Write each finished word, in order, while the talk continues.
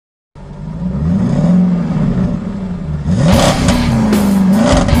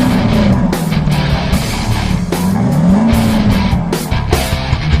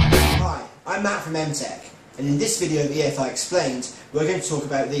and in this video of EFI Explained we're going to talk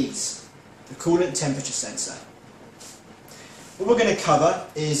about these, the coolant temperature sensor. What we're going to cover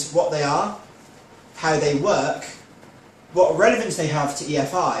is what they are, how they work, what relevance they have to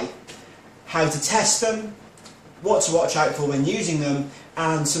EFI, how to test them, what to watch out for when using them,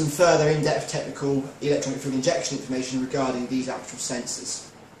 and some further in-depth technical electronic fluid injection information regarding these actual sensors.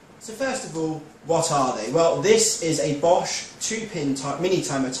 So first of all, what are they? Well, this is a Bosch 2-pin type, mini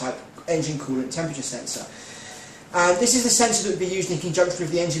timer type engine coolant temperature sensor. And this is the sensor that would be used in conjunction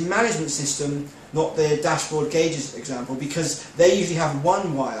with the engine management system, not the dashboard gauges example, because they usually have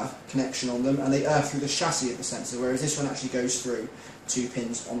one wire connection on them and they earth through the chassis of the sensor, whereas this one actually goes through 2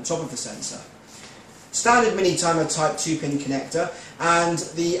 pins on top of the sensor. Standard mini timer type 2-pin connector, and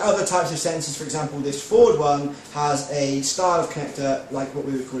the other types of sensors, for example this Ford one, has a style of connector like what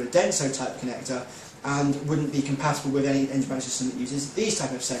we would call a Denso type connector, and wouldn't be compatible with any engine management system that uses these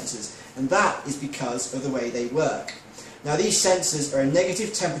type of sensors, and that is because of the way they work. Now these sensors are a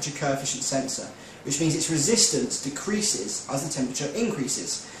negative temperature coefficient sensor, which means its resistance decreases as the temperature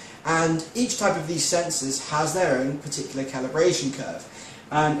increases, and each type of these sensors has their own particular calibration curve.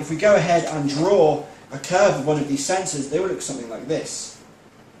 And if we go ahead and draw a curve of one of these sensors, they will look something like this.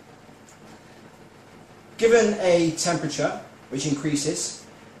 Given a temperature which increases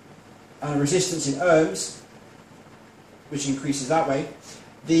and a resistance in ohms which increases that way,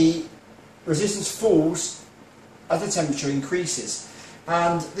 the resistance falls as the temperature increases,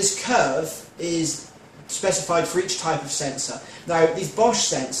 and this curve is specified for each type of sensor. Now these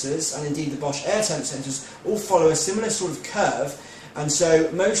Bosch sensors, and indeed the Bosch air temperature sensors, all follow a similar sort of curve. And so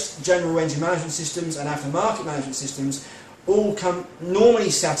most general engine management systems and aftermarket management systems all come normally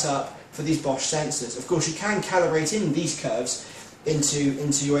set up for these Bosch sensors. Of course you can calibrate in these curves into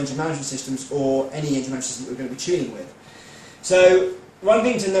your engine management systems or any engine management system that we're going to be tuning with. So one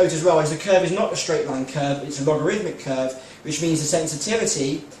thing to note as well is the curve is not a straight line curve, it's a logarithmic curve, which means the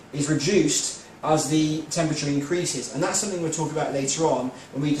sensitivity is reduced as the temperature increases, and that's something we'll talk about later on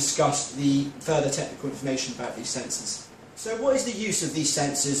when we discuss the further technical information about these sensors. So what is the use of these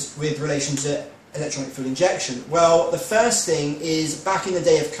sensors with relation to electronic fluid injection? Well, the first thing is, back in the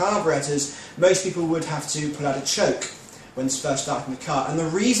day of carburetors, most people would have to pull out a choke when first starting the car, and the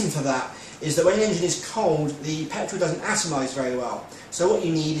reason for that is that when an engine is cold, the petrol doesn't atomise very well. So what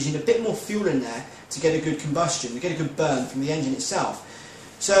you need is a bit more fuel in there to get a good combustion, to get a good burn from the engine itself.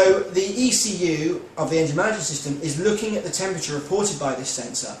 So the ECU of the engine management system is looking at the temperature reported by this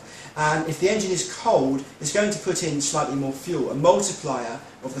sensor, and if the engine is cold, it's going to put in slightly more fuel, a multiplier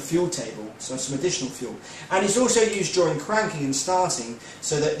of the fuel table, so some additional fuel. And it's also used during cranking and starting,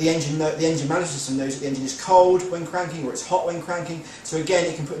 so that the engine management system knows that the engine is cold when cranking or it's hot when cranking, so again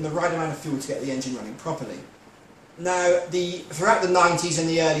it can put in the right amount of fuel to get the engine running properly. Now, throughout the 90s and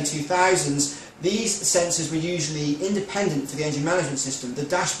the early 2000s, these sensors were usually independent for the engine management system. The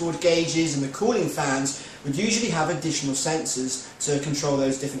dashboard gauges and the cooling fans would usually have additional sensors to control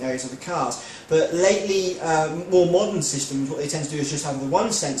those different areas of the cars. But lately, more modern systems, what they tend to do is just have the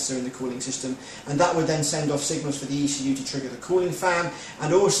one sensor in the cooling system, and that would then send off signals for the ECU to trigger the cooling fan,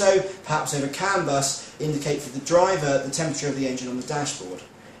 and also, perhaps over CANbus, indicate for the driver the temperature of the engine on the dashboard.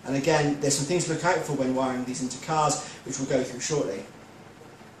 And again, there's some things to look out for when wiring these into cars, which we'll go through shortly.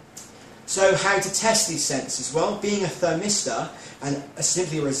 So how to test these sensors? Well, being a thermistor and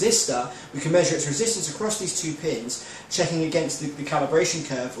simply a resistor, we can measure its resistance across these 2 pins, checking against the calibration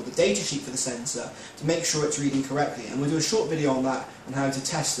curve or the data sheet for the sensor to make sure it's reading correctly. And we'll do a short video on that and how to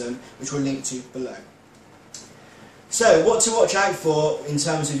test them, which we'll link to below. So what to watch out for in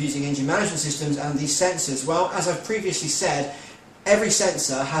terms of using engine management systems and these sensors? Well, as I've previously said, every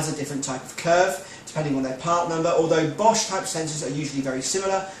sensor has a different type of curve, depending on their part number, although Bosch type sensors are usually very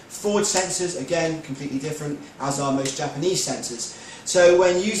similar. Ford sensors, again, completely different, as are most Japanese sensors. So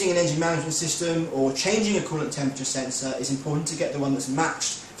when using an engine management system or changing a coolant temperature sensor, it's important to get the one that's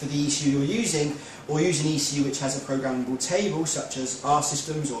matched for the ECU you're using, or use an ECU which has a programmable table, such as R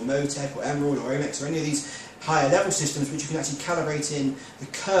Systems or Motec or Emerald or Omex or any of these higher level systems, which you can actually calibrate in the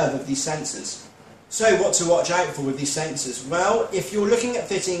curve of these sensors. So what to watch out for with these sensors? Well, if you're looking at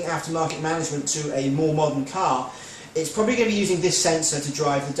fitting aftermarket management to a more modern car, it's probably going to be using this sensor to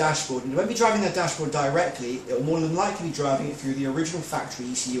drive the dashboard. And it won't be driving the dashboard directly, it will more than likely be driving it through the original factory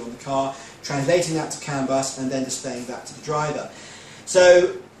ECU on the car, translating that to CANbus and then displaying that to the driver.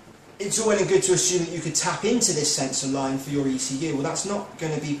 So it's all well and good to assume that you could tap into this sensor line for your ECU. Well, that's not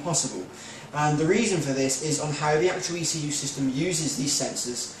going to be possible. And the reason for this is on how the actual ECU system uses these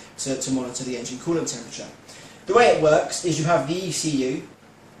sensors to monitor the engine coolant temperature. The way it works is you have the ECU,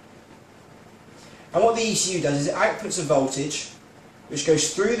 and what the ECU does is it outputs a voltage which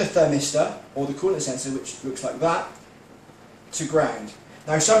goes through the thermistor, or the coolant sensor, which looks like that, to ground.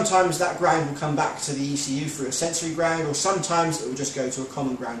 Now sometimes that ground will come back to the ECU through a sensory ground, or sometimes it will just go to a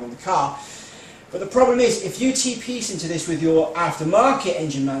common ground on the car. But the problem is, if you T-piece into this with your aftermarket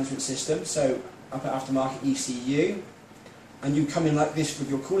engine management system, so up at aftermarket ECU, and you come in like this with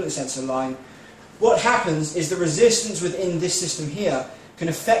your coolant sensor line, what happens is the resistance within this system here can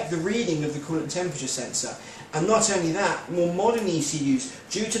affect the reading of the coolant temperature sensor. And not only that, more modern ECUs,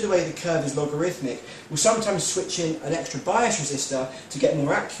 due to the way the curve is logarithmic, will sometimes switch in an extra bias resistor to get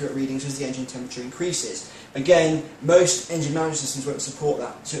more accurate readings as the engine temperature increases. Again, most engine management systems won't support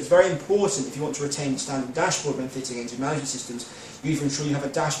that. So it's very important, if you want to retain the standard dashboard when fitting engine management systems, you either ensure you have a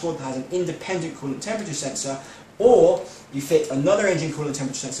dashboard that has an independent coolant temperature sensor, or you fit another engine coolant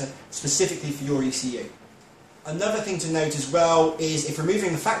temperature sensor specifically for your ECU. Another thing to note as well is, if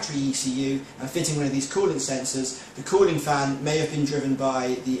removing the factory ECU and fitting one of these coolant sensors, the cooling fan may have been driven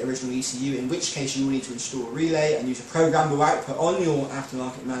by the original ECU, in which case you will need to install a relay and use a programmable output on your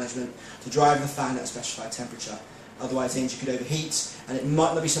aftermarket management to drive the fan at a specified temperature. Otherwise the engine could overheat, and it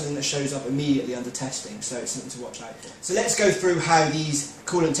might not be something that shows up immediately under testing, so it's something to watch out for. So let's go through how these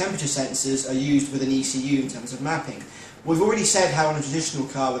coolant temperature sensors are used with an ECU in terms of mapping. We've already said how on a traditional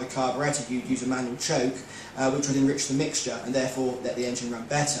car with a carburettor you'd use a manual choke, which would enrich the mixture and therefore let the engine run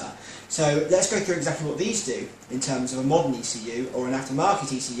better. So let's go through exactly what these do in terms of a modern ECU or an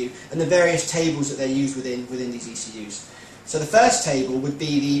aftermarket ECU, and the various tables that they're used within these ECUs. So the first table would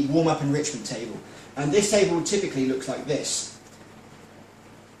be the warm-up enrichment table, and this table typically looks like this.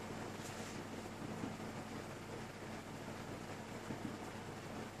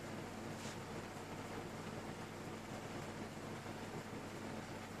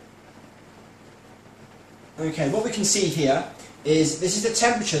 Okay, what we can see here is this is the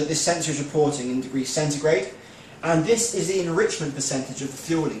temperature that this sensor is reporting in degrees centigrade, and this is the enrichment percentage of the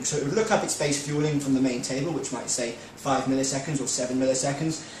fueling. So it would look up its base fueling from the main table, which might say 5 milliseconds or 7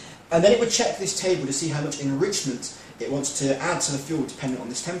 milliseconds, and then it would check this table to see how much enrichment it wants to add to the fuel dependent on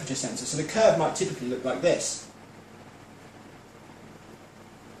this temperature sensor. So the curve might typically look like this.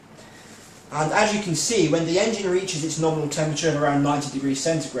 And as you can see, when the engine reaches its nominal temperature of around 90 degrees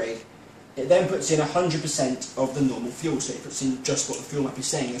centigrade, it then puts in 100% of the normal fuel, so it puts in just what the fuel map is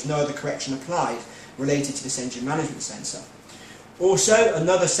saying. There's no other correction applied related to this engine management sensor. Also,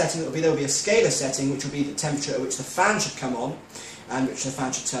 another setting there will be a scalar setting, which will be the temperature at which the fan should come on and which the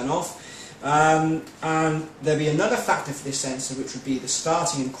fan should turn off. And there'll be another factor for this sensor, which would be the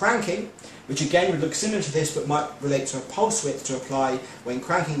starting and cranking, which again would look similar to this but might relate to a pulse width to apply when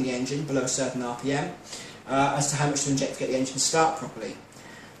cranking the engine below a certain RPM, as to how much to inject to get the engine to start properly.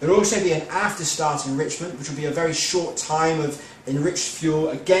 There will also be an after-start enrichment, which will be a very short time of enriched fuel,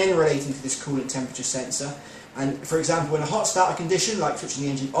 again relating to this coolant temperature sensor. And for example, in a hot starter condition, like switching the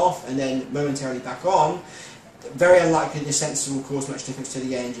engine off and then momentarily back on, very unlikely this sensor will cause much difference to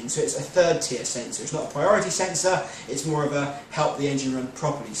the engine. So it's a third tier sensor. It's not a priority sensor, it's more of a help the engine run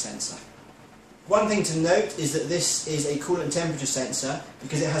properly sensor. One thing to note is that this is a coolant temperature sensor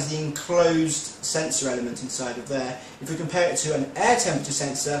because it has the enclosed sensor element inside of there. If we compare it to an air temperature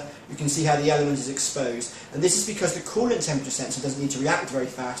sensor, you can see how the element is exposed. And this is because the coolant temperature sensor doesn't need to react very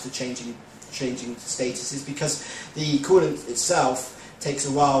fast to changing statuses, because the coolant itself takes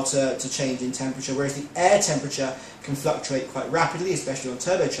a while to change in temperature, whereas the air temperature can fluctuate quite rapidly, especially on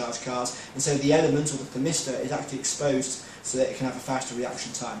turbocharged cars, and so the element, or the thermistor, is actually exposed so that it can have a faster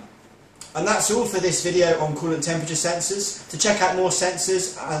reaction time. And that's all for this video on coolant temperature sensors. To check out more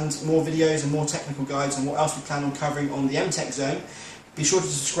sensors and more videos and more technical guides on what else we plan on covering on the MTech Zone, be sure to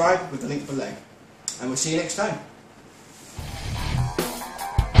subscribe with the link below. And we'll see you next time.